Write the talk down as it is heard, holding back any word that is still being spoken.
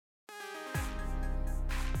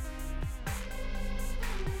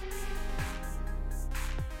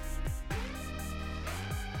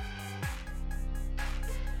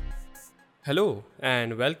Hello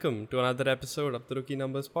and welcome to another episode of the Rookie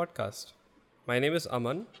Numbers podcast. My name is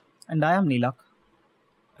Aman And I am Neelak.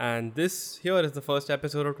 and this here is the first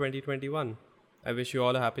episode of 2021. I wish you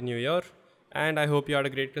all a happy new year and I hope you had a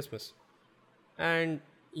great Christmas. And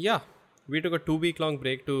yeah, we took a 2 week long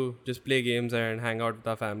break to just play games and hang out with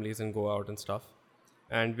our families and go out and stuff.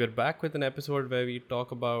 And we're back with an episode where we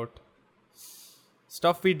talk about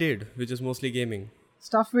stuff we did, which is mostly gaming.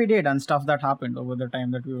 Stuff we did and stuff that happened over the time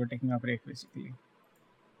that we were taking a break, basically.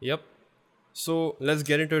 Yep. So let's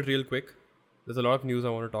get into it real quick. There's a lot of news I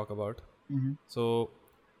want to talk about. So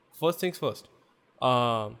first things first.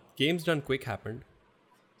 Games Done Quick happened.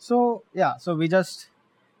 So we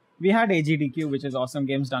had AGDQ, which is Awesome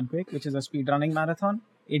Games Done Quick, which is a speedrunning marathon.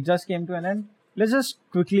 It just came to an end. Let's just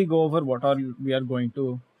quickly go over what all we are going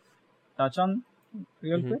to touch on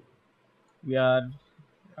real quick.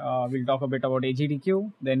 We'll talk a bit about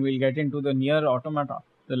AGDQ, then we'll get into the Nier Automata,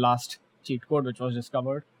 the last cheat code which was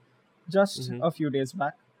discovered just a few days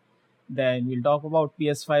back. Then we'll talk about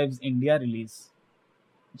PS5's India release,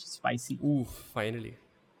 which is spicy. Ooh, finally.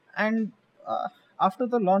 And after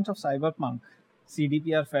the launch of Cyberpunk,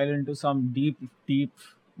 CDPR fell into some deep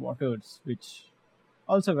waters, which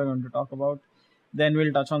also we're going to talk about. Then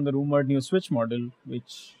we'll touch on the rumored new Switch model,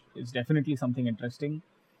 which is definitely something interesting.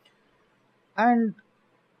 And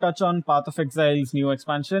touch on Path of Exile's new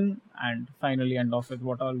expansion, and finally end off with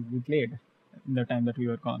what all we played in the time that we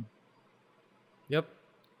were gone. Yep.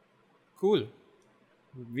 Cool.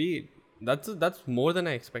 That's more than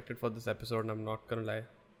I expected for this episode, and I'm not gonna lie.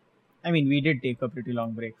 I mean, we did take a pretty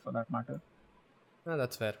long break for that matter.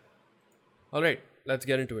 That's fair. Alright, let's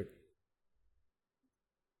get into it.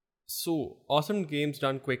 So, Awesome Games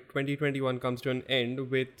Done Quick 2021 comes to an end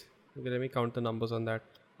with, okay, let me count the numbers on that.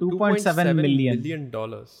 $2.7 million. $2.7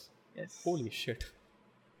 million. Yes. Holy shit.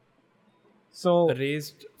 So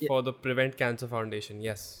Raised for the Prevent Cancer Foundation.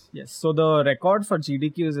 Yes. yes, so the record for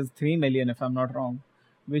GDQs is 3 million, if I'm not wrong,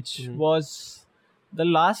 which was the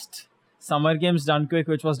last Summer Games Done Quick,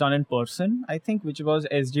 which was done in person, I think, which was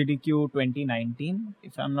SGDQ 2019,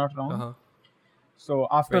 if I'm not wrong. So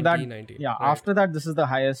after that, 2019, yeah, right. after that, this is the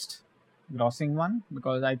highest grossing one,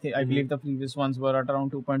 because I believe the previous ones were at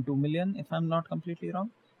around 2.2 million, if I'm not completely wrong.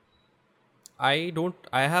 I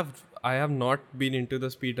have not been into the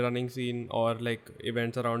speedrunning scene or like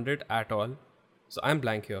events around it at all. So I'm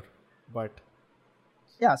blank here. But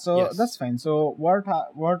Yeah, so Yes. that's fine. So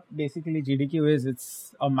what basically GDQ is,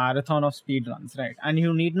 it's a marathon of speedruns, right? And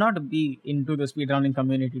you need not be into the speedrunning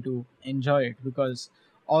community to enjoy it, because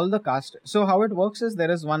all the cast. So how it works is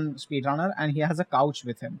there is one speedrunner and he has a couch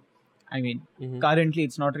with him. I mean, currently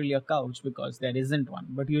it's not really a couch because there isn't one,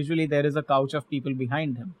 but usually there is a couch of people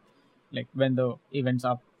behind him, like when the events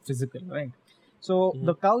are physical, right? So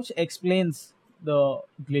the couch explains the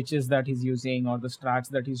glitches that he's using or the strats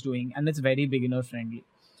that he's doing, and it's very beginner friendly.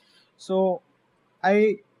 So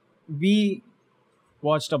we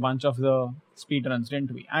watched a bunch of the speedruns,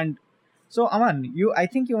 didn't we? And so Aman, I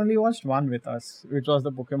think you only watched one with us, which was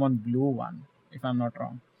the Pokemon Blue one, if I'm not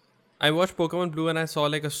wrong. I watched Pokemon Blue and I saw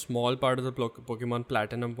like a small part of the Pokemon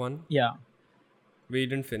Platinum one. Yeah. We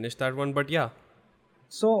didn't finish that one, but yeah,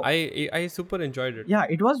 So I super enjoyed it. yeah,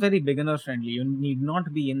 it was very beginner friendly. You need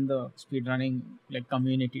not be in the speedrunning like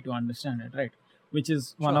community to understand it, right? Which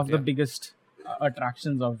is one Sure, of the yeah. biggest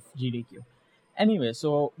attractions of GDQ. Anyway,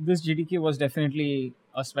 so this GDQ was definitely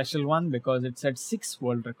a special one because it set 6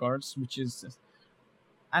 world records, which is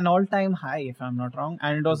an all-time high, if I'm not wrong,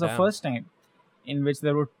 and it was the Damn. first time in which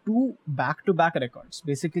there were 2 back-to-back records.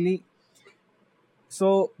 Basically,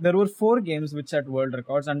 so there were 4 games which set world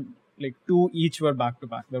records, and like 2 each were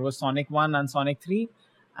back-to-back. There was Sonic 1 and Sonic 3,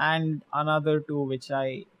 and another 2 which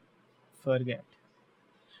I forget.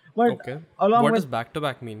 But Okay. along What with does back to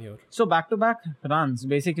back mean here? so back-to-back runs,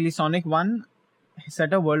 basically Sonic 1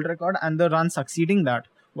 set a world record, and the run succeeding that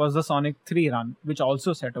was the Sonic 3 run, which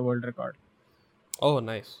also set a world record. Oh,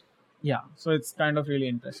 nice. Yeah, so it's kind of really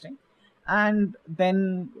interesting. And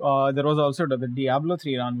then there was also the Diablo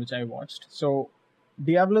 3 run, which I watched. So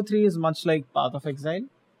Diablo 3 is much like Path of Exile,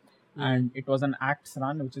 and it was an acts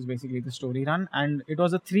run, which is basically the story run, and it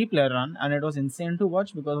was a 3-player run, and it was insane to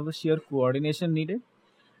watch because of the sheer coordination needed.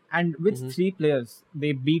 And with 3 players,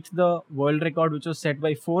 they beat the world record, which was set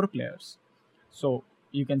by 4 players. So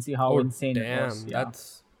you can see how Oh, insane it damn. was. Yeah.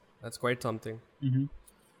 That's quite something. It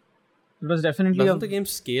was definitely Doesn't the game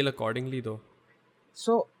scale accordingly though?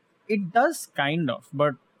 So it does kind of,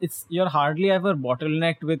 but you're hardly ever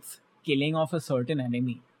bottlenecked with killing off a certain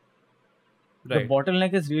enemy. Right. The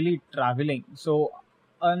bottleneck is really traveling. So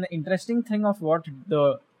an interesting thing of what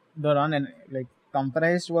the run and like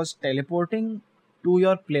comprised was teleporting to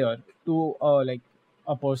your player, to like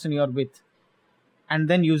a person you're with, and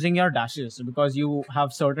then using your dashes, because you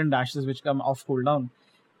have certain dashes which come off cooldown,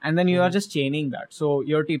 and then you are just chaining that. So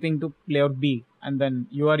you're TPing to player B, and then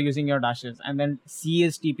you are using your dashes, and then C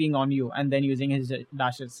is TPing on you and then using his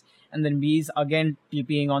dashes, and then B is again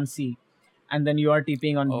TPing on C, and then you are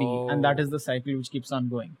TPing on B, and that is Oh, the cycle which keeps on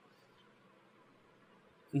going.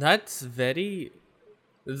 that's very.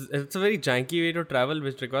 It's a very janky way to travel,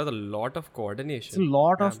 which requires a lot of It's a coordination.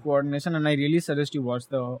 lot of Damn. coordination, and I really suggest you watch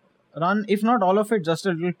the run, if not all of it, just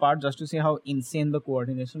a little part, just to see how insane the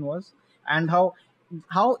coordination was, and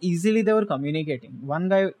how easily they were communicating. One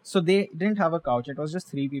guy, so they didn't have a couch; it was just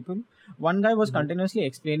three people. One guy was Hmm. continuously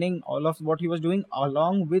explaining all of what he was doing,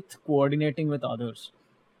 along with coordinating with others.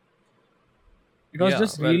 It was Yeah.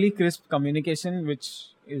 just Well, really crisp communication, which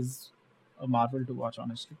is a marvel to watch,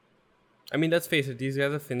 honestly. I mean, let's face it. These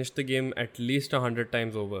guys have finished the game at least 100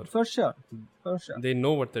 times over. For sure, for sure. They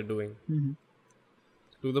know what they're doing Mhm.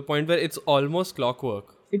 to the point where it's almost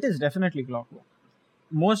clockwork. It is definitely clockwork.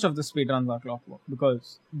 Most of the speedruns are clockwork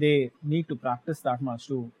because they need to practice that much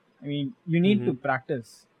too. I mean, you need to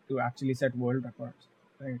practice to actually set world records,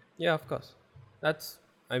 right? Yeah, of course. That's.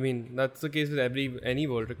 I mean, that's the case with any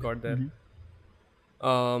world record there.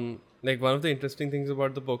 Like one of the interesting things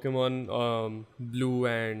about the Pokemon Blue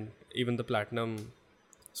and even the Platinum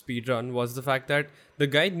speedrun was the fact that the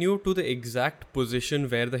guy knew to the exact position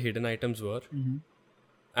where the hidden items were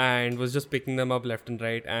and was just picking them up left and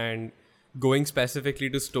right and going specifically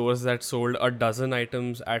to stores that sold a dozen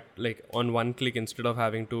items at like on one click instead of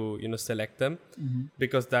having to select them,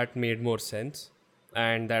 because that made more sense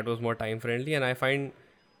and that was more time friendly. And I find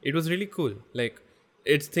it was really cool. Like,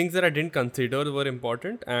 it's things that I didn't consider were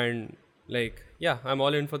important, and like, yeah, I'm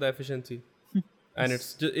all in for the efficiency. And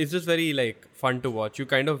it's just very like fun to watch. You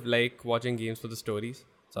kind of like watching games for the stories,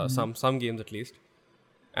 so some games at least.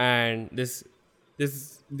 And this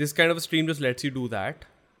kind of a stream just lets you do that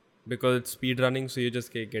because it's speed running, so you're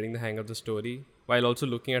just getting the hang of the story while also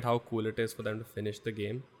looking at how cool it is for them to finish the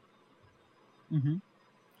game. Mm-hmm.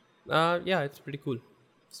 Yeah, it's pretty cool.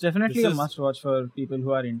 It's definitely This a is must-watch for people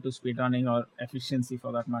who are into speedrunning or efficiency,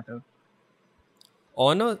 for that matter.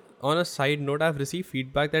 on a side note, I've received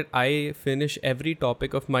feedback that I finish every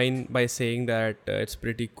topic of mine by saying that it's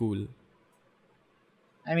pretty cool.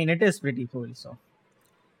 I mean, it is pretty cool. So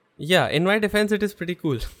Yeah, in my defense, it is pretty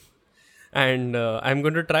cool. And I'm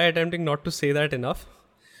going to try attempting not to say that enough,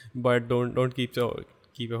 but don't keep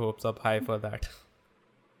your hopes up high for that.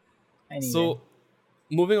 anyway, So,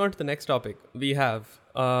 moving on to the next topic, we have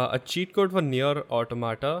a cheat code for Nier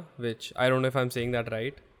Automata, which I don't know if I'm saying that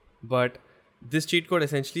right, but this cheat code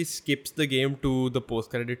essentially skips the game to the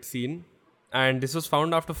post-credit scene, and this was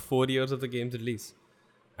found after 4 years of the game's release.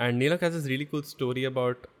 And Nilak has this really cool story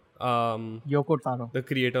about Yoko Taro. the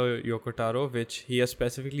creator Yoko Taro, which he has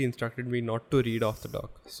specifically instructed me not to read off the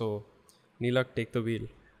doc. So, Nilak, take the wheel.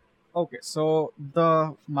 Okay, so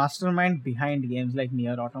the mastermind behind games like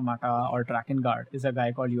Nier Automata or Drakengard is a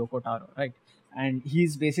guy called Yoko Taro, right? And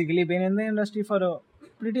he's basically been in the industry for a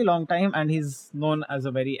pretty long time, and he's known as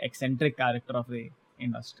a very eccentric character of the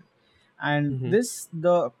industry. And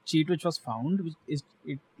the cheat which was found,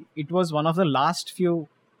 it was one of the last few,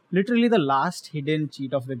 literally the last hidden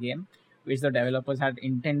cheat of the game, which the developers had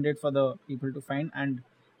intended for the people to find. And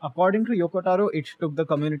according to Yoko Taro, it took the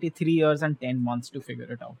community 3 years and 10 months to figure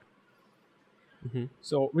it out.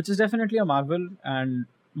 So, which is definitely a marvel, and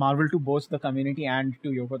marvel to both the community and to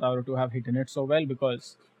Yoko Taro to have hidden it so well,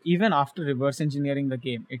 because even after reverse engineering the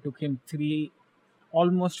game, it took him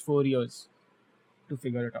almost 4 years to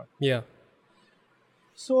figure it out. Yeah.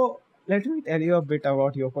 So, let me tell you a bit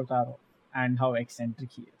about Yoko Taro and how eccentric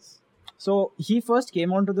he is. So, he first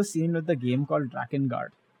came onto the scene with the game called Drakengard,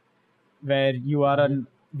 where you are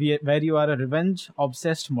where you are a revenge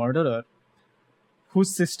obsessed murderer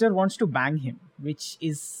whose sister wants to bang him, which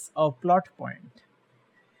is a plot point.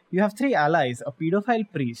 You have three allies: a pedophile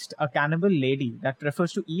priest, a cannibal lady that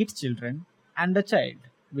prefers to eat children, and a child,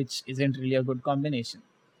 which isn't really a good combination.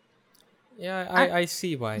 Yeah, And, I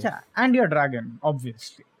see why. yeah, and your dragon,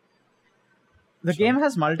 obviously. The Sure. game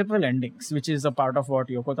has multiple endings, which is a part of what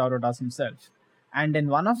Yoko Taro does himself. And in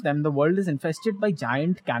one of them, the world is infested by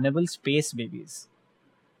giant cannibal space babies.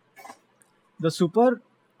 The super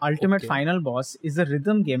ultimate Okay. final boss is a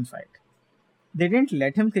rhythm game fight. They didn't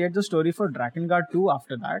let him create the story for Drakengard 2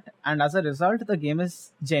 after that, and as a result, the game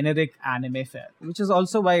is generic anime fare, which is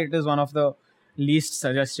also why it is one of the least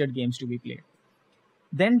suggested games to be played.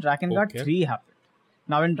 Then Drakengard Okay. 3 happened.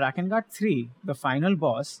 Now, in Drakengard 3, the final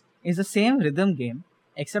boss is the same rhythm game,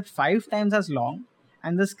 except 5 times as long,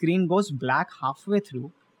 and the screen goes black halfway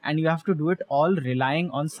through, and you have to do it all relying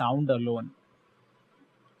on sound alone,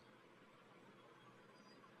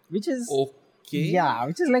 which is Okay.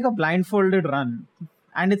 which is like a blindfolded run,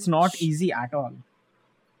 and it's not easy at all.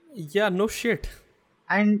 Yeah, no shit.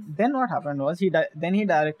 And then what happened was then he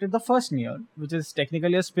directed the first Nier, which is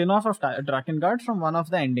technically a spin-off of Drakengard from one of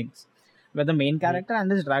the endings, where the main character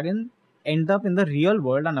and his dragon end up in the real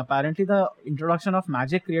world, and apparently the introduction of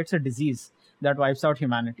magic creates a disease that wipes out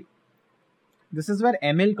humanity. This is where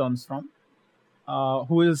Emil comes from,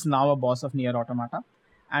 who is now a boss of Nier Automata.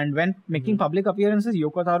 And when making public appearances,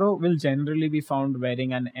 Yoko Taro will generally be found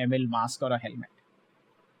wearing an Emil mask or a helmet.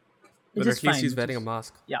 But at least he's wearing a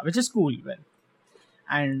mask. Yeah, which is cool. Well,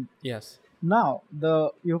 and Yes. now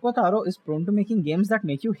the Yoko Taro is prone to making games that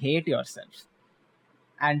make you hate yourself.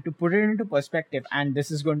 And to put it into perspective, and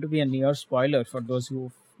this is going to be a Nier spoiler for those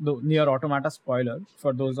who, the Nier Automata spoiler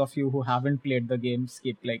for those of you who haven't played the game,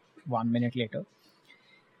 skip like 1 minute later.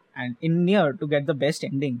 And in Nier, to get the best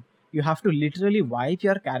ending, you have to literally wipe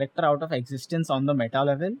your character out of existence on the meta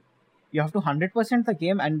level. You have to 100% the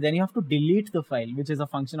game, and then you have to delete the file, which is a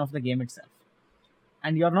function of the game itself.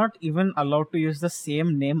 And you're not even allowed to use the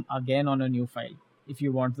same name again on a new file if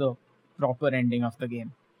you want the proper ending of the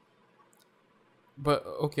game. But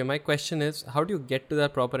okay, my question is, how do you get to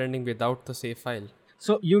that proper ending without the save file?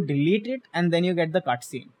 So you delete it, and then you get the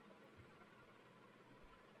cutscene.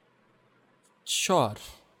 Sure.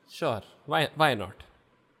 Why not?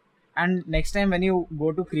 And next time when you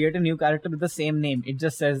go to create a new character with the same name, it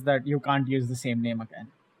just says that you can't use the same name again.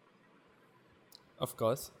 Of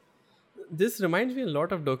course. This reminds me a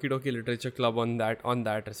lot of Doki Doki Literature Club on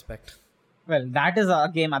that respect. Well, that is a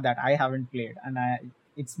game that I haven't played, and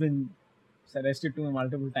it's been suggested to me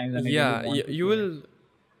multiple times. And Yeah, you will.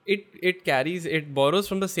 It borrows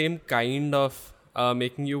from the same kind of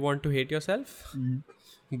making you want to hate yourself.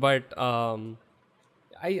 But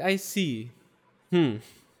I see.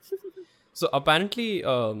 So apparently,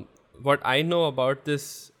 what I know about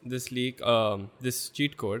this leak, this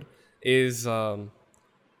cheat code is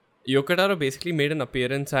Yoko Taro basically made an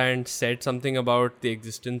appearance and said something about the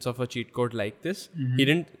existence of a cheat code like this. He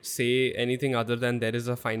didn't say anything other than there is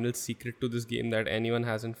a final secret to this game that anyone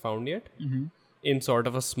hasn't found yet, in sort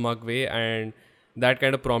of a smug way, and that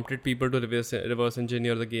kind of prompted people to reverse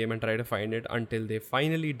engineer the game and try to find it until they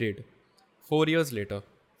finally did 4 years later.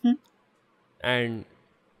 And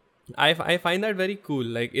I find that very cool.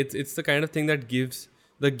 Like it's the kind of thing that gives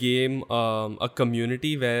the game a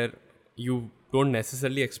community where you don't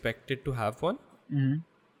necessarily expect it to have one.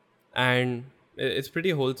 And it's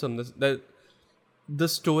pretty wholesome. The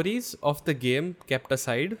stories of the game kept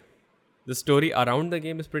aside, the story around the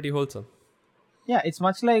game is pretty wholesome. Yeah, it's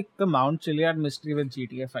much like the Mount Chiliad mystery with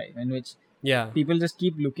GTA 5, in which people just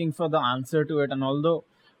keep looking for the answer to it. And although,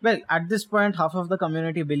 well, at this point, half of the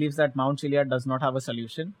community believes that Mount Chiliad does not have a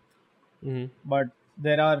solution. But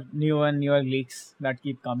there are newer and newer leaks that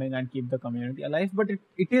keep coming and keep the community alive. But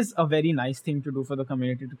it is a very nice thing to do for the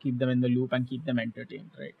community, to keep them in the loop and keep them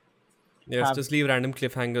entertained, right? Yes, just leave random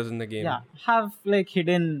cliffhangers in the game. Yeah, have like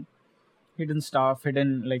hidden stuff,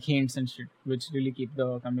 hidden like hints and shit, which really keep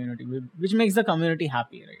the community, which makes the community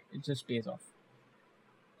happy, right? It just pays off.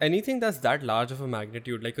 Anything that's that large of a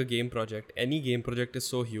magnitude, like a game project, any game project is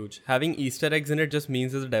so huge. Having Easter eggs in it just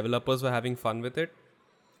means that the developers were having fun with it.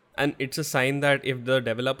 And it's a sign that if the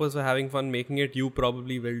developers were having fun making it, you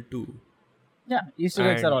probably will too. Yeah, Easter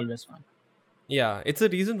eggs are always fun. Yeah, it's a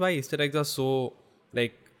reason why Easter eggs are so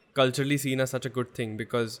like culturally seen as such a good thing,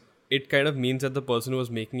 because it kind of means that the person who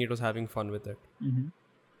was making it was having fun with it.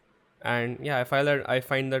 And yeah, I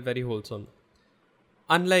find that very wholesome.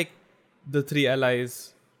 Unlike the three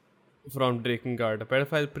allies from Drakengard, a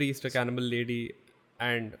pedophile priest, a cannibal lady,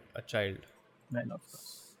 and a child. Well, of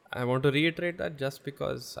course. I want to reiterate that just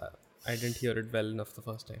because I didn't hear it well enough the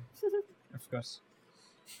first time. Of course.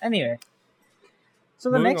 Anyway,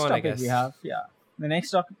 so the next topic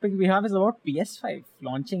we have is about PS5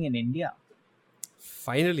 launching in India.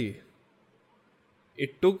 Finally,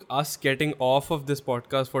 it took us getting off of this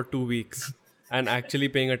podcast for 2 weeks and actually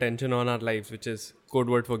paying attention on our lives, which is code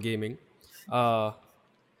word for gaming, for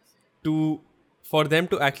them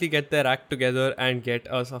to actually get their act together and get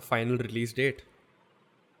us a final release date.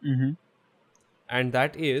 And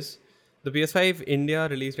that is the PS5 India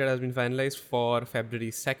release date has been finalized for February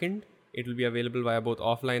 2nd. It will be available via both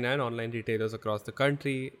offline and online retailers across the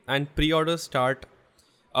country, and pre-orders start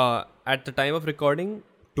at the time of recording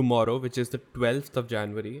tomorrow, which is the 12th of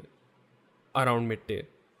January, around midday.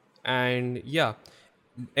 And yeah,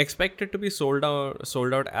 expect it to be sold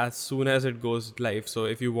out as soon as it goes live. So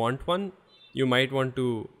if you want one, you might want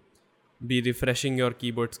to be refreshing your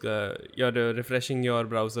keyboards, you're refreshing your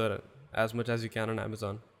browser as much as you can on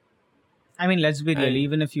Amazon. I mean, let's be real. And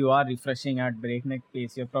Even if you are refreshing at breakneck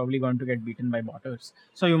pace, you're probably going to get beaten by botters.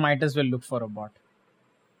 So you might as well look for a bot.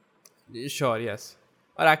 sure, yes.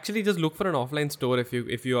 Or actually just look for an offline store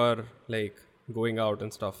if you are like going out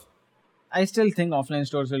and stuff. I still think offline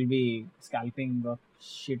stores will be scalping the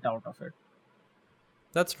shit out of it.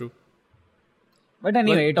 That's true. But Well,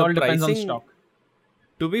 anyway, it the all depends on pricing, stock.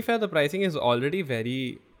 to be fair, the pricing is already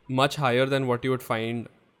very much higher than what you would find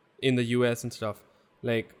in the US and stuff.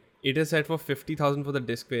 Like it is set for 50,000 for the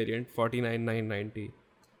disc variant, 49,990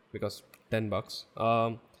 because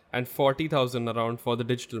 $10. And 40,000 around for the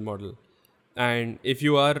digital model. And if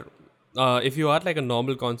you are like a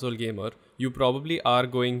normal console gamer, you probably are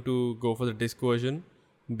going to go for the disc version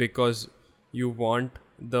because you want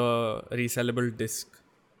the resellable disc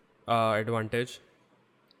advantage.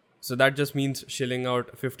 So that just means shilling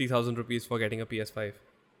out 50,000 rupees for getting a PS5.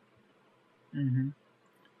 Mm-hmm.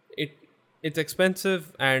 It's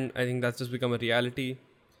expensive, and I think that's just become a reality.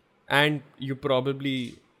 And you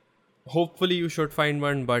probably, hopefully, you should find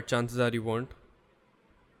one, but chances are you won't.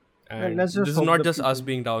 Well, And let's just this is hope not the just us people-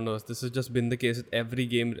 being downers. This has just been the case with every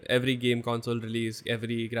game console release,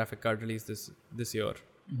 every graphic card release this year.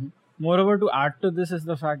 Moreover, to add to this is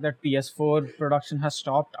the fact that PS4 production has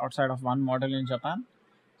stopped outside of one model in Japan.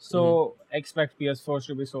 So expect PS4s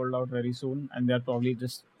to be sold out very soon, and they're probably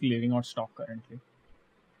just clearing out stock currently.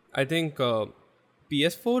 I think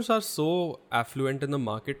PS4s are so affluent in the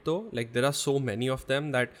market though. Like there are so many of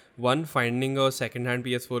them that one, finding a second-hand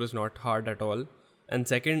PS4 is not hard at all. And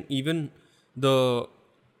second, even the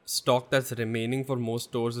stock that's remaining for most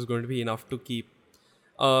stores is going to be enough to keep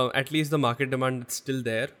at least the market demand that's still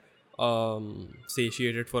there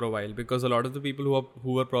satiated for a while, because a lot of the people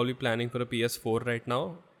who are probably planning for a PS4 right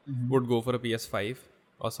now would go for a PS5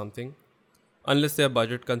 or something, unless they're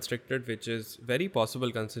budget constricted, which is very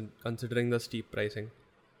possible considering the steep pricing.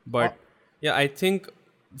 But yeah, I think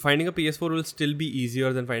finding a PS4 will still be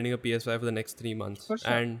easier than finding a PS5 for the next 3 months. For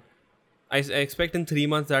sure. And I expect in 3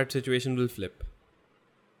 months that situation will flip.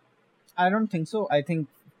 I don't think so. I think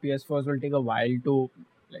PS4s will take a while to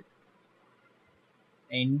like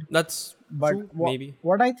end. That's But true, maybe.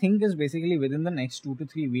 what I think is basically within the next 2 to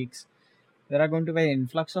 3 weeks, there are going to be an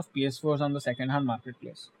influx of PS4s on the second-hand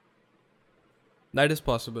marketplace. That is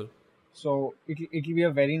possible. So it'll be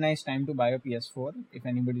a very nice time to buy a PS4 if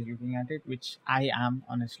anybody's looking at it, which I am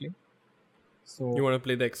honestly. So You want to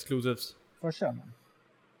play the exclusives. for sure, man.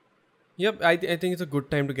 Yep, I think it's a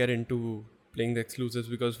good time to get into playing the exclusives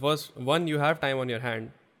because first, one, you have time on your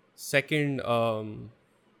hand. Second,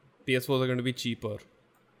 PS4s are going to be cheaper.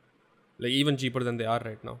 Like even cheaper than they are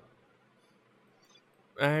right now.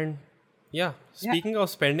 And yeah, speaking of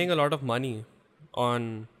spending a lot of money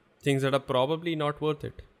on things that are probably not worth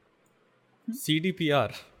it,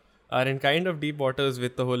 CDPR are in kind of deep waters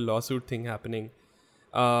with the whole lawsuit thing happening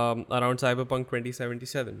around Cyberpunk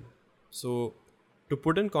 2077. So, to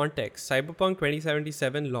put in context, Cyberpunk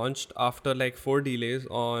 2077 launched after like 4 delays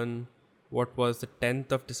on what was the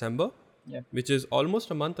 10th of December, Yeah. which is almost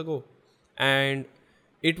a month ago. And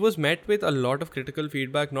it was met with a lot of critical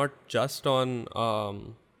feedback, not just on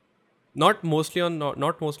not mostly on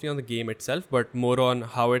the game itself, but more on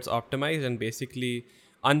how it's optimized and basically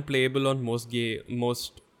unplayable on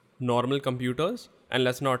most normal computers. And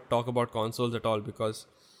let's not talk about consoles at all, because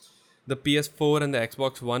the PS4 and the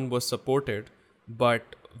Xbox One was supported,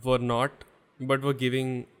 but were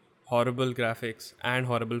giving horrible graphics and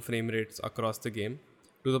horrible frame rates across the game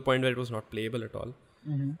to the point where it was not playable at all.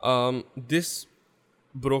 This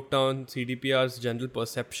broke down CDPR's general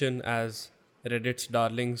perception as Reddit's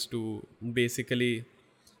darlings to basically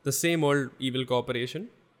the same old evil corporation.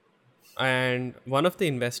 And one of the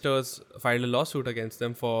investors filed a lawsuit against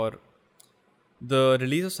them for the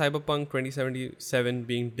release of Cyberpunk 2077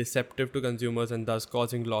 being deceptive to consumers and thus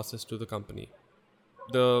causing losses to the company.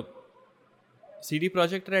 The CD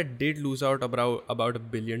Projekt Red did lose out about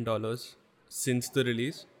 $1 billion since the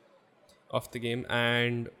release of the game,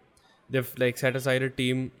 and they've like set aside a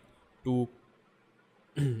team to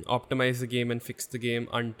optimize the game and fix the game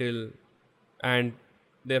and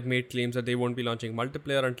they've made claims that they won't be launching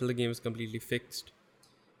multiplayer until the game is completely fixed.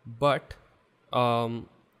 But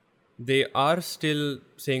they are still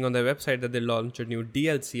saying on their website that they'll launch a new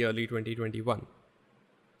DLC early 2021.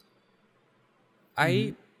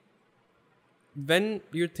 When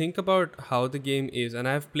you think about how the game is, and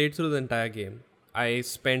I've played through the entire game, I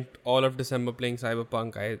spent all of December playing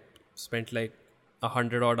Cyberpunk. I spent like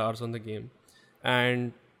 100 odd hours on the game,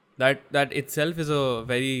 and that itself is a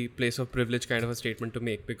very place of privilege kind of a statement to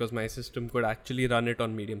make, because my system could actually run it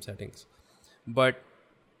on medium settings. But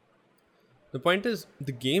the point is,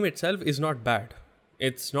 the game itself is not bad.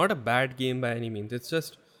 It's not a bad game by any means. It's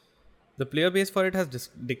just the player base for it has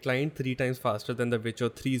declined 3 times faster than the Witcher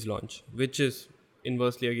 3's launch, which is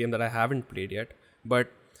inversely a game that I haven't played yet.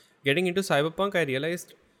 But getting into Cyberpunk, I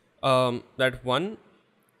realized that one,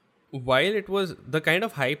 while it was the kind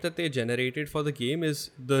of hype that they generated for the game,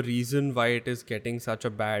 is the reason why it is getting such a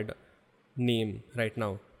bad name right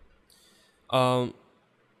now. Um,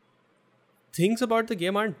 Things about the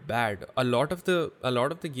game aren't bad. A lot of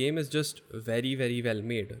the game is just very, very well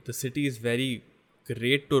made. The city is very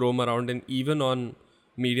great to roam around in, even on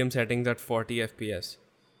medium settings at 40 FPS.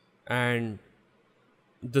 And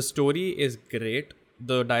the story is great.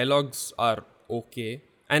 The dialogues are okay,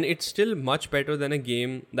 and it's still much better than a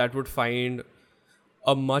game that would find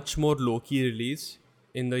a much more low-key release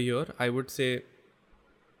in the year. I would say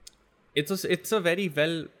it's a very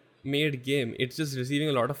well made game. It's just receiving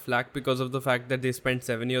a lot of flack because of the fact that they spent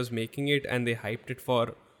 7 years making it and they hyped it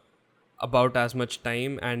for about as much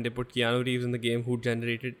time, and they put Keanu Reeves in the game, who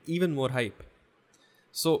generated even more hype.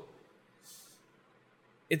 So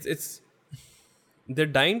it's they're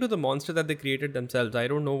dying to the monster that they created themselves. I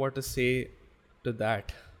don't know what to say to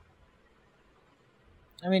that.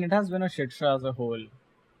 I mean, it has been a shit show as a whole.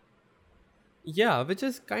 Yeah, which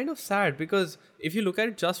is kind of sad, because if you look at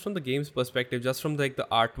it just from the game's perspective, just from like the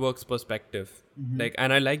artwork's perspective, like,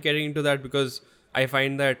 and I like getting into that because I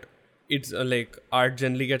find that it's like art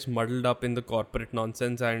generally gets muddled up in the corporate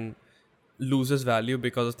nonsense and loses value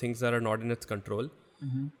because of things that are not in its control.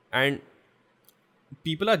 And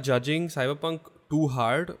people are judging Cyberpunk too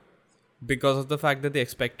hard because of the fact that they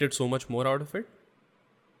expected so much more out of it,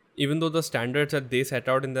 even though the standards that they set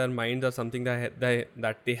out in their minds are something that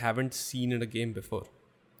they haven't seen in a game before.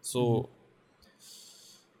 So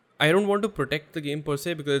I don't want to protect the game per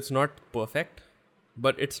se because it's not perfect,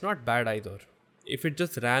 but it's not bad either. If it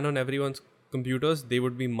just ran on everyone's computers, they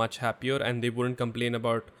would be much happier and they wouldn't complain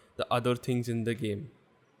about the other things in the game.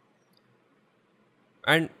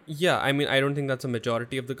 And yeah, I mean, I don't think that's a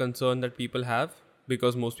majority of the concern that people have,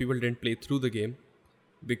 because most people didn't play through the game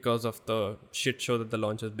because of the shit show that the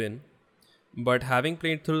launch has been. But having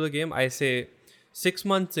played through the game, I say 6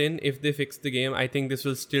 months in, if they fix the game, I think this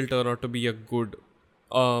will still turn out to be a good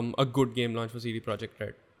game launch for CD Projekt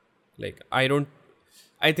Red. Like,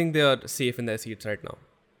 I think they are safe in their seats right now.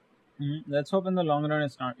 Let's hope in the long run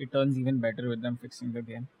it turns even better with them fixing the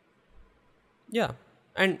game. Yeah,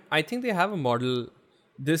 and I think they have a model.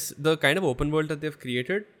 The kind of open world that they've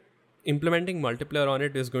created, implementing multiplayer on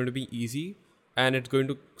it is going to be easy, and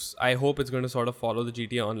I hope it's going to sort of follow the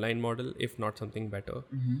GTA Online model, if not something better.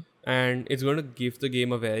 And it's going to give the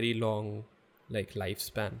game a very long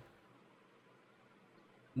lifespan.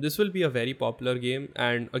 This will be a very popular game,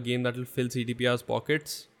 and a game that will fill CDPR's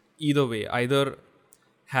pockets either way, either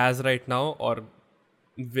has right now or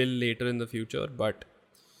will later in the future. But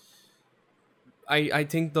I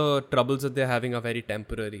think the troubles that they're having are very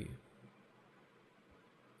temporary.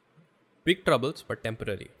 Big troubles, but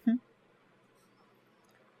temporary.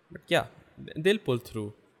 But yeah, they'll pull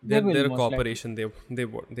through. They're a corporation. They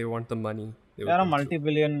want the money. They're a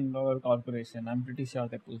multi-billion-dollar corporation. I'm pretty sure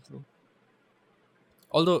they pull through.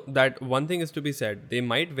 Although that one thing is to be said, they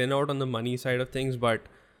might win out on the money side of things, but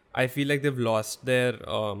I feel like they've lost their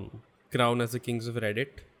crown as the kings of Reddit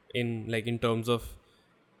in terms of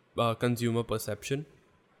consumer perception.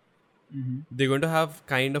 They're going to have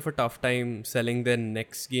kind of a tough time selling their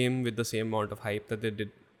next game with the same amount of hype that they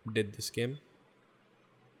did this game.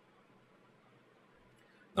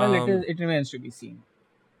 Well, it remains to be seen.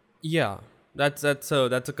 Yeah, that's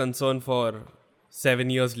a concern for 7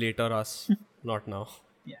 years later us, not now.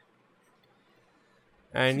 Yeah.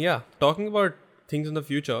 And yeah, talking about things in the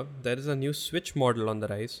future, there is a new Switch model on the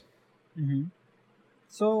rise.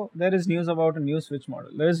 So there is news about a new Switch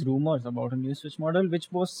model. There is rumors about a new Switch model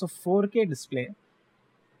which boasts a 4K display,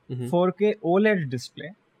 4K OLED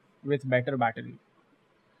display with better battery.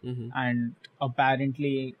 And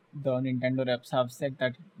apparently the Nintendo reps have said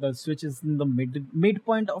that the Switch is in the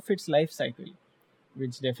midpoint of its life cycle,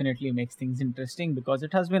 which definitely makes things interesting because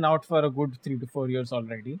it has been out for a good 3 to 4 years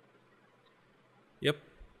already. Yep.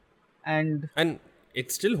 And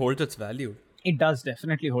it still holds its value. It does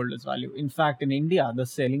definitely hold its value. In fact, in India, the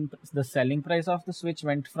selling price of the Switch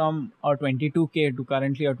went from a 22K to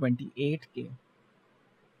currently a 28K.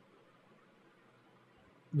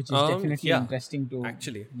 Which is definitely interesting to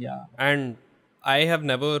actually. Yeah. And I have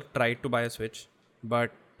never tried to buy a Switch,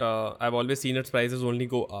 but I've always seen its prices only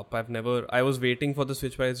go up. I was waiting for the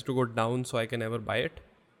Switch price to go down so I can never buy it.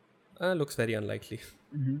 Looks very unlikely.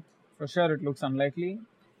 For sure, it looks unlikely,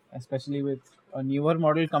 especially with a newer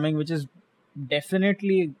model coming, which is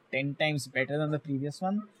definitely 10 times better than the previous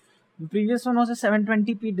one. The previous one was a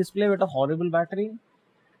 720p display with a horrible battery.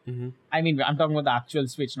 Mm-hmm. I mean, I'm talking about the actual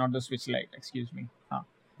Switch, not the Switch Lite. Excuse me.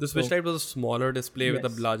 The Switch So Lite was a smaller display with a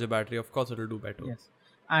yes, larger battery. Of course, it'll do better. yes.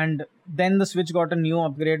 And then the Switch got a new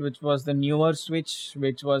upgrade, which was the newer Switch,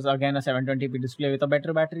 which was again a 720p display with a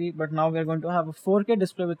better battery. But now we're going to have a 4K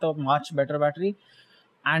display with a much better battery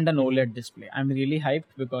and an OLED display. I'm really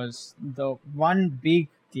hyped because the one big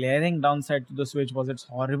glaring downside to the Switch was its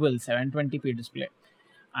horrible 720p display,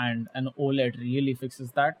 and an OLED really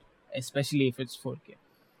fixes that, especially if it's 4K.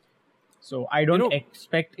 So I don't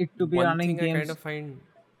expect it to be One running thing I kind games. of find,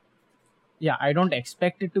 Yeah, I don't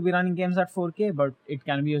expect it to be running games at 4K, but it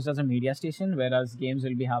can be used as a media station, whereas games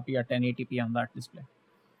will be happy at 1080p on that display.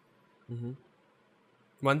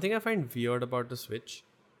 one thing I find weird about the Switch,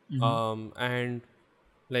 and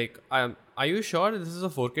like, are you sure this is a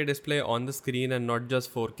 4K display on the screen and not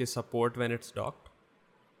just 4K support when it's docked?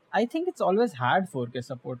 I think it's always had 4K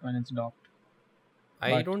support when it's docked.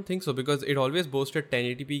 I But don't think so, because it always boasted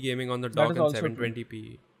 1080p gaming on the that dock is and also true.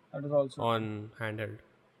 720p That is also on handheld.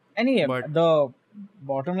 Anyway, But the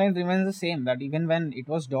bottom line remains the same, that even when it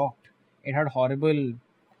was docked, it had horrible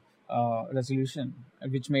resolution,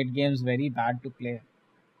 which made games very bad to play.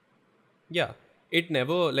 yeah, it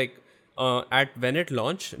never, like, at when it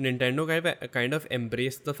launched, Nintendo kind of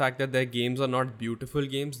embraced the fact that their games are not beautiful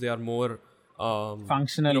games; they are more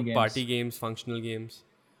Functional games. party games, functional games.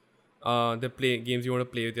 They play games you want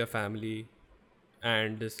to play with your family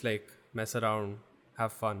and just like mess around,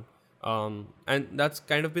 have fun. And that's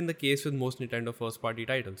kind of been the case with most Nintendo first party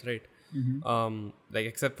titles, right? Like,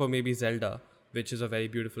 except for maybe Zelda, which is a very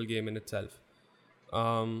beautiful game in itself.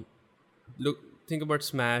 Think about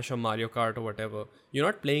Smash or Mario Kart or whatever. You're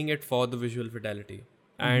not playing it for the visual fidelity.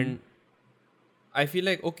 And I feel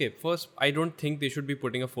like, okay, first, I don't think they should be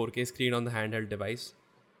putting a 4K screen on the handheld device.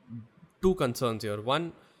 Two concerns here.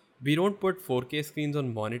 One, we don't put 4K screens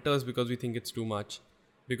on monitors because we think it's too much,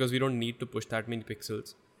 because we don't need to push that many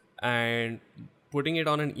pixels. And putting it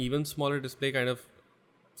on an even smaller display kind of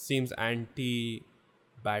seems anti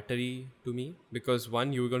battery to me, because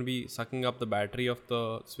one, you're going to be sucking up the battery of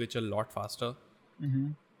the Switch a lot faster.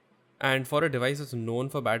 And for a device that's known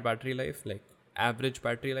for bad battery life, like average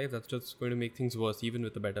battery life, that's just going to make things worse even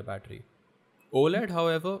with a better battery. OLED,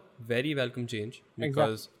 however, very welcome change,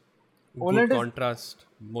 because OLED good is- contrast,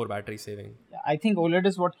 more battery saving. I think OLED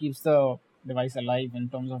is what keeps the device alive in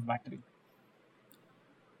terms of battery.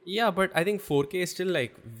 Yeah, but I think 4K is still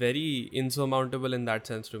like very insurmountable in that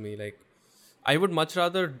sense to me. Like, I would much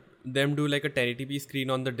rather them do like a 1080p screen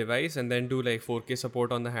on the device and then do like 4K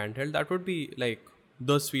support on the handheld. That would be like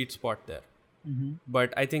the sweet spot there.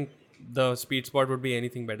 But I think the sweet spot would be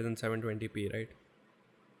anything better than 720p, right?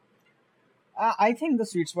 I think the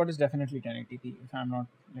sweet spot is definitely 1080p, if I'm not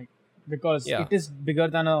because Yeah. it is bigger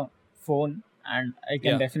than a phone, and I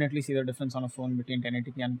can Yeah. definitely see the difference on a phone between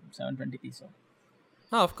 1080p and 720p. So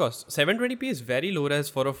Of course. 720p is very low res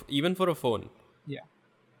for even for a phone. yeah,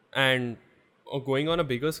 And going on a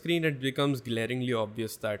bigger screen, it becomes glaringly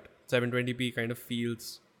obvious that 720p kind of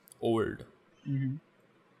feels old.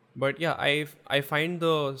 But yeah, I find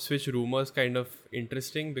the Switch rumors kind of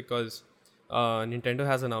interesting, because Nintendo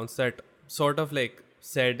has announced that, sort of like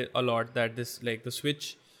said a lot, that this, like, the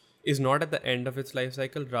Switch is not at the end of its life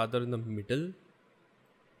cycle, rather in the middle.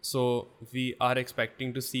 So we are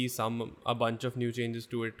expecting to see a bunch of new changes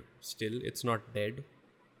to it still. It's not dead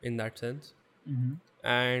in that sense.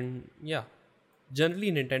 And yeah,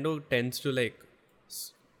 generally Nintendo tends to like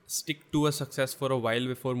stick to a success for a while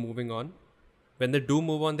before moving on. When they do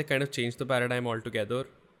move on, they kind of change the paradigm altogether.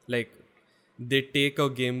 Like, they take a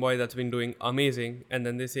Game Boy that's been doing amazing, and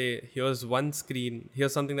then they say, here's one screen,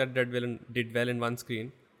 here's something that did well in one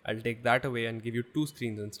screen. I'll take that away and give you two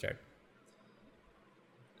screens instead.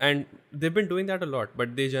 And they've been doing that a lot,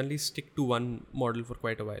 but they generally stick to one model for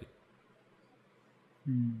quite a while.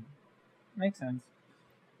 makes sense.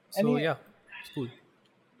 So Anyway, yeah, it's cool.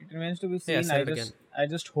 It remains to be seen. Yeah, say it again. I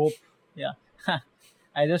just hope, yeah,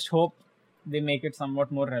 I just hope they make it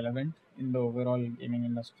somewhat more relevant in the overall gaming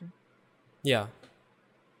industry. Yeah.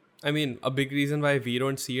 I mean, a big reason why we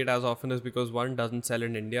don't see it as often is because, one, doesn't sell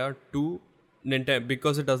in India. Two,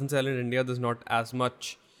 because it doesn't sell in India, there's not as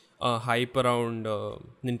much hype around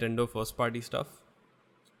Nintendo first party stuff.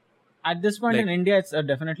 At this point Like- in India, it's a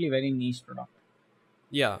definitely very niche product.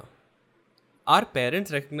 Yeah. Our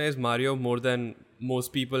parents recognize Mario more than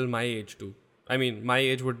most people my age do. I mean, my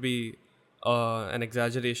age would be an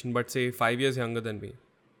exaggeration, but say 5 years younger than me.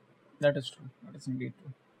 That is true. That is indeed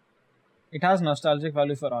true. It has nostalgic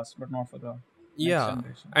value for us, but not for the. next Yeah,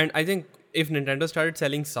 generation. and I think if Nintendo started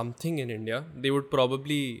selling something in India, they would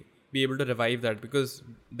probably be able to revive that because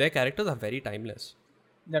their characters are very timeless.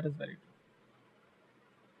 That is very true.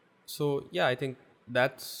 So yeah, I think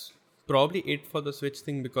that's probably it for the Switch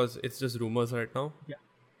thing because it's just rumors right now. Yeah.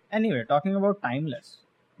 Anyway, talking about timeless,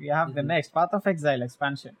 we have the next Path of Exile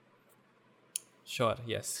expansion. Sure,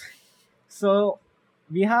 yes. So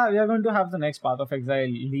we are going to have the next Path of Exile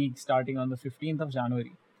league starting on the 15th of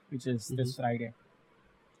January, which is this Friday.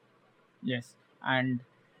 Yes, and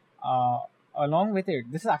uh, along with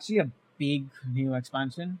it, this is actually a big new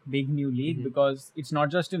expansion, big new league because it's not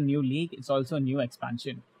just a new league; it's also a new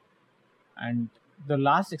expansion. And the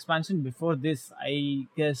last expansion before this, I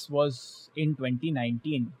guess, was in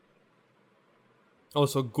 2019. Oh,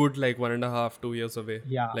 so good like 1.5, 2 years away,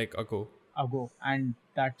 Yeah, like ago. ago, and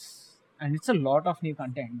it's a lot of new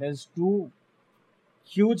content. There's two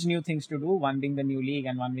huge new things to do, one being the new league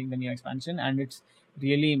and one being the new expansion, and it's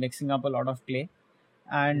really mixing up a lot of play.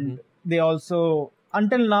 And they also,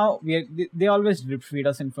 until now, they always drip feed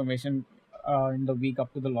us information in the week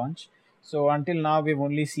up to the launch. So until now we've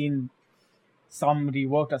only seen some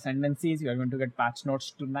reworked ascendancies. We are going to get patch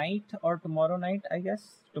notes tonight or tomorrow night, I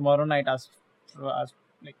guess. Tomorrow night, as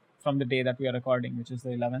like from the day that we are recording, which is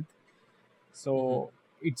the 11th. So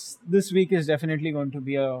it's this week is definitely going to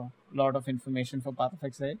be a lot of information for Path of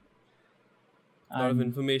Exile. A lot of And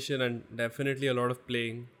information and definitely a lot of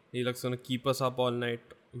playing. He's gonna keep us up all night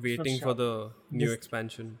waiting for sure. the new This-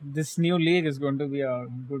 expansion. this new league is going to be a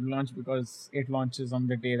good launch because it launches on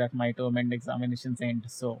the day that my term and examinations end.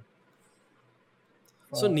 So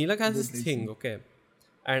So for Neelak has good this thing, reason. okay,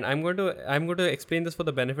 and I'm going to explain this for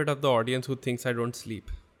the benefit of the audience who thinks I don't sleep.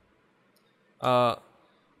 Uh,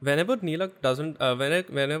 whenever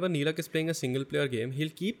Neelak is playing a single player game, he'll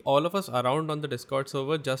keep all of us around on the Discord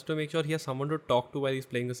server just to make sure he has someone to talk to while he's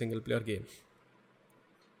playing the single player game.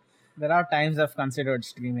 There are times I've considered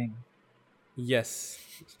streaming. Yes,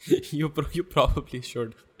 you probably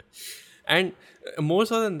should. And more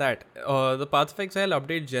so than that, the Path of Exile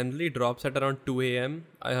update generally drops at around 2 a.m.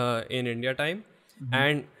 In India time,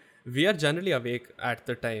 and we are generally awake at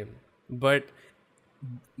the time. But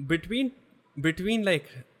between like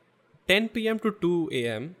 10 p.m. to 2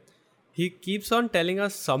 a.m., he keeps on telling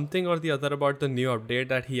us something or the other about the new update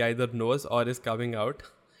that he either knows or is coming out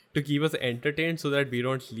to keep us entertained so that we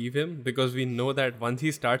don't leave him because we know that once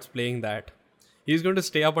he starts playing that, he's going to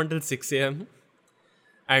stay up until 6 a.m.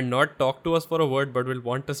 and not talk to us for a word but will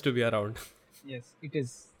want us to be around. Yes, it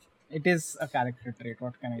is. It is a character trait.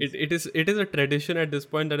 What can I say? It is a tradition at this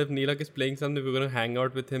point that if Neelak is playing something, we're going to hang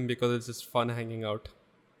out with him because it's just fun hanging out.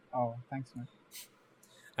 Oh, thanks, man.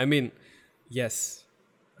 I mean, yes.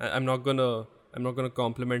 I'm not gonna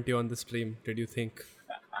compliment you on the stream. Did you think?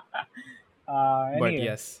 But Anyway,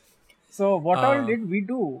 yes. so what all Uh, did we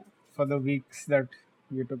do for the weeks that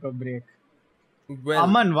we took a break? Well,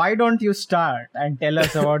 Aman, why don't you start and tell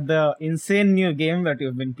us about the insane new game that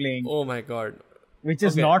you've been playing, oh my god. which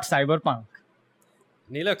is okay. not Cyberpunk?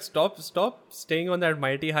 Neelak, stop staying on that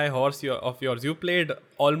mighty high horse of yours. You played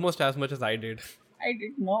almost as much as I did. I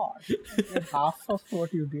did not. I did half of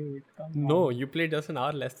what you did. Come No, on. you played just an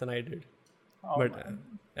hour less than I did. Oh, But man.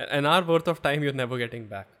 an hour worth of time you're never getting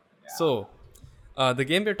back. So, the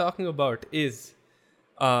game we're talking about is,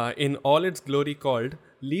 in all its glory, called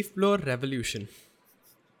Leaf Blower Revolution.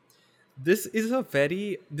 This is a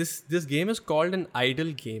very this game is called an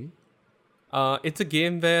idle game. It's a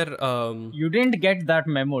game where You didn't get that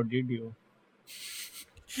memo, did you?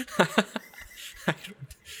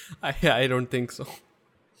 I don't think so.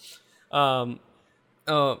 Um,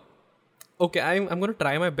 uh, okay, I'm going to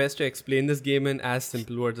try my best to explain this game in as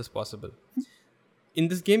simple words as possible. In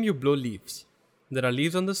this game, you blow leaves. There are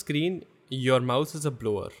leaves on the screen. Your mouse is a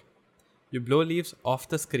blower. You blow leaves off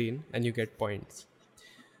the screen and you get points.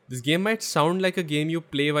 This game might sound like a game you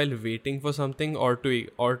play while waiting for something or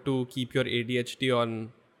to keep your ADHD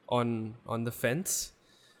on the fence,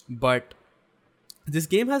 but this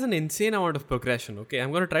game has an insane amount of progression. Okay,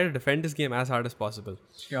 I'm going to try to defend this game as hard as possible.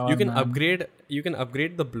 Sure, you can man.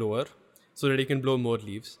 upgrade the blower so that you can blow more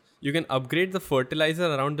leaves. You can upgrade the fertilizer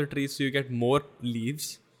around the trees so you get more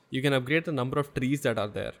leaves. You can upgrade the number of trees that are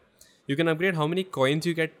there. You can upgrade how many coins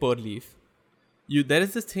you get per leaf. There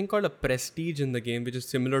is this thing called a prestige in the game, which is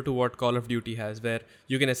similar to what Call of Duty has, where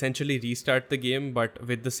you can essentially restart the game but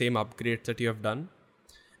with the same upgrades that you have done,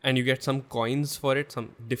 and you get some coins for it,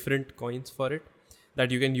 some different coins for it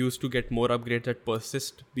that you can use to get more upgrades that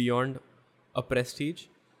persist beyond a prestige.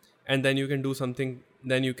 And then you can do something,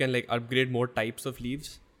 then you can like upgrade more types of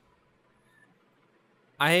leaves.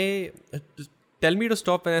 Tell me to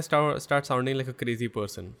stop when I start sounding like a crazy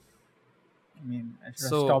person. I mean, I should have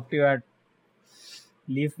So stopped you at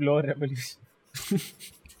Leaf Blower Revolution.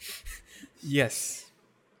 yes,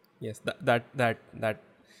 yes, that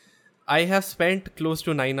I have spent close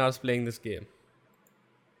to 9 hours playing this game.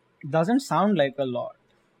 It doesn't sound like a lot,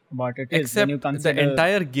 but it is when you Except the consider.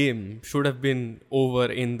 entire game should have been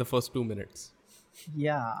over in the first 2 minutes.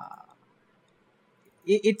 Yeah,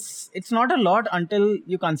 it's not a lot until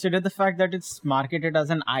you consider the fact that it's marketed as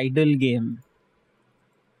an idle game.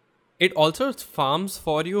 It also farms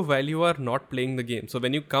for you while you are not playing the game. So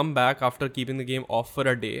when you come back after keeping the game off for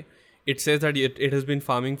a day, it says that it has been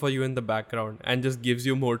farming for you in the background and just gives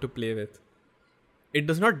you more to play with. It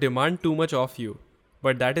does not demand too much of you,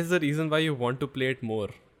 but that is the reason why you want to play it more.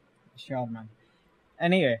 Sure, man.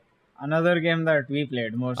 Anyway, another game that we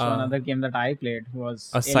played, more so Uh, another game that I played was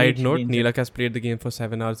A side Elite note, Dangerous. Neelak has played the game for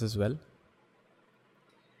 7 hours as well.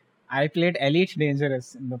 I played Elite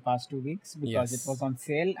Dangerous in the past 2 weeks because it Yes. was on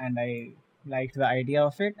sale and I liked the idea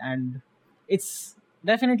of it. And it's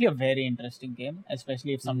definitely a very interesting game,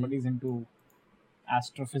 especially if somebody's into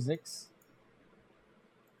astrophysics.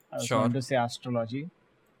 I was Sure. going to say astrology.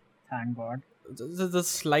 Thank God. There's a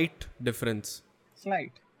slight difference.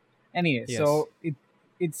 Slight. Anyway, Yes. so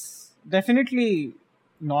it's definitely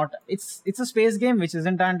not. It's a space game which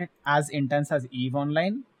isn't as intense as Eve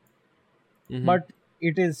Online, but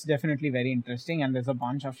it is definitely very interesting and there's a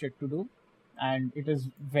bunch of shit to do, and it is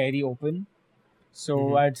very open.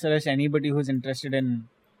 So I'd suggest anybody who's interested in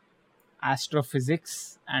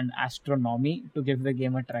astrophysics and astronomy to give the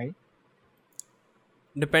game a try.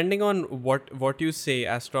 Depending on what you say,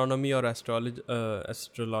 astronomy or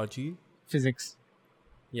astrology. Physics,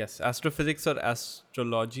 Yes, astrophysics or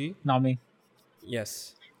astrology. Nami.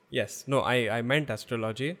 Yes, yes. No, I meant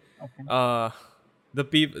astrology. Okay. The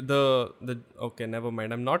okay, never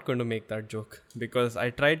mind. I'm not going to make that joke because I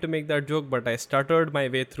tried to make that joke, but I stuttered my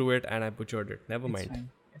way through it and I butchered it. Never It's mind. fine.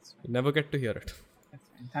 It's fine. You never get to hear it. It's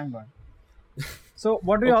fine. Thank God. So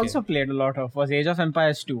what we Okay. also played a lot of was Age of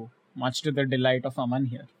Empires 2, much to the delight of Aman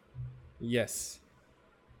here. Yes.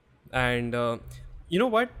 And you know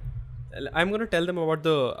what? I'm going to tell them about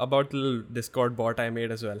the little Discord bot I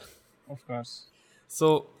made as well. Of course.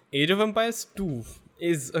 So, Age of Empires 2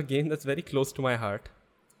 is a game that's very close to my heart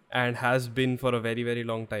and has been for a very, very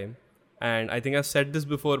long time. And I think I've said this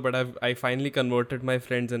before, but I finally converted my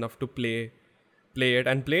friends enough to play it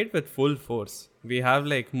and play it with full force. We have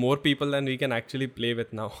like more people than we can actually play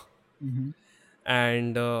with now.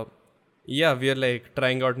 And yeah, we are like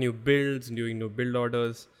trying out new builds, doing new build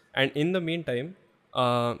orders. And in the meantime,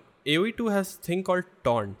 AoE 2 has a thing called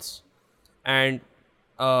taunts. And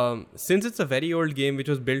since it's a very old game which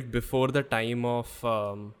was built before the time of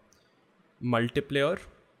multiplayer,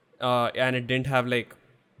 and it didn't have like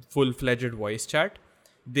full-fledged voice chat,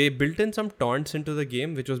 they built in some taunts into the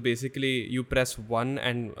game, which was basically you press 1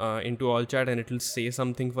 and into all chat and it'll say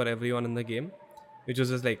something for everyone in the game, which was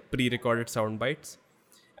just like pre-recorded sound bites.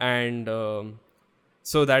 And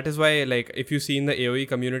so that is why, like, if you see in the AoE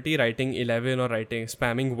community, writing 11 or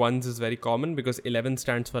spamming ones is very common because 11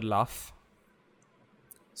 stands for laugh.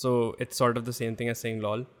 So it's sort of the same thing as saying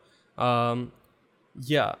lol.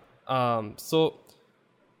 Yeah. So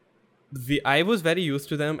I was very used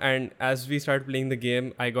to them, and as we started playing the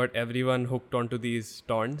game, I got everyone hooked onto these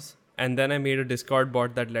taunts. And then I made a Discord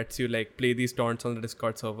bot that lets you like play these taunts on the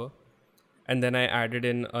Discord server. And then I added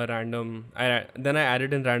in random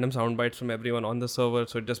sound bites from everyone on the server,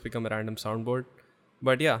 so it just became a random soundboard.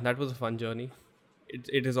 But yeah, that was a fun journey.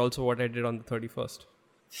 It is also what I did on the 31st.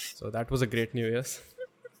 So that was a great New Year's.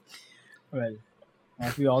 Well,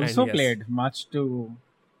 what we also yes. played, much to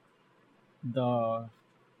the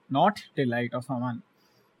not delight of Aman.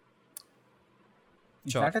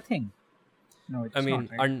 Is Sure. that a thing? No, it's I mean,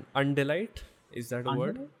 not. Right? undelight? Is that a word?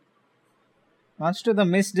 Undelight? Much to the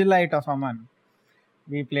misdelight of Aman,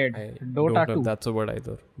 we played I Dota don't know 2. if that's a word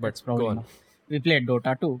either. But That's probably go on. not. We played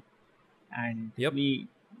Dota 2, and Yep.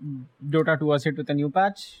 Dota 2 was hit with a new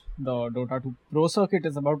patch. The Dota 2 Pro Circuit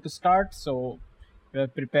is about to start, so we're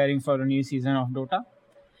preparing for a new season of Dota.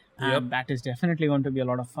 And Yep. that is definitely going to be a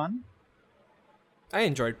lot of fun. I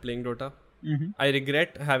enjoyed playing Dota. Mm-hmm. I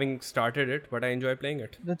regret having started it, but I enjoy playing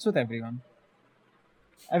it. That's with everyone.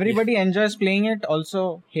 Everybody enjoys playing it,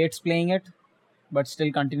 also hates playing it, but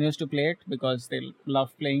still continues to play it because they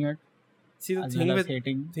love playing it. See, the As thing well as with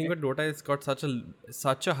hating Dota, it's got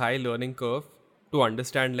such a high learning curve to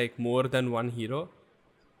understand like more than one hero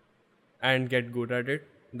and get good at it,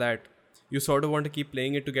 that you sort of want to keep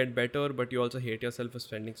playing it to get better, but you also hate yourself for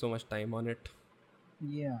spending so much time on it.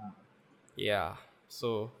 Yeah. Yeah.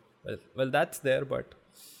 So well that's there, but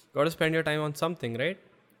gotta spend your time on something, right?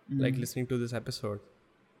 Like listening to this episode.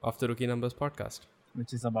 of the Rookie Numbers podcast.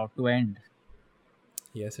 which is about to end.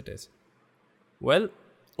 Yes, it is. Well,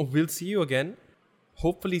 we'll see you again.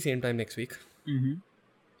 Hopefully, same time next week. Mm-hmm.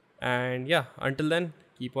 And yeah, until then,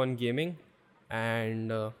 keep on gaming.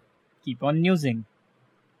 And Keep on using.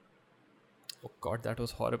 oh god, that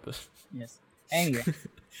was horrible. Yes. Anyway,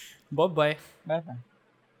 Bye bye. bye bye.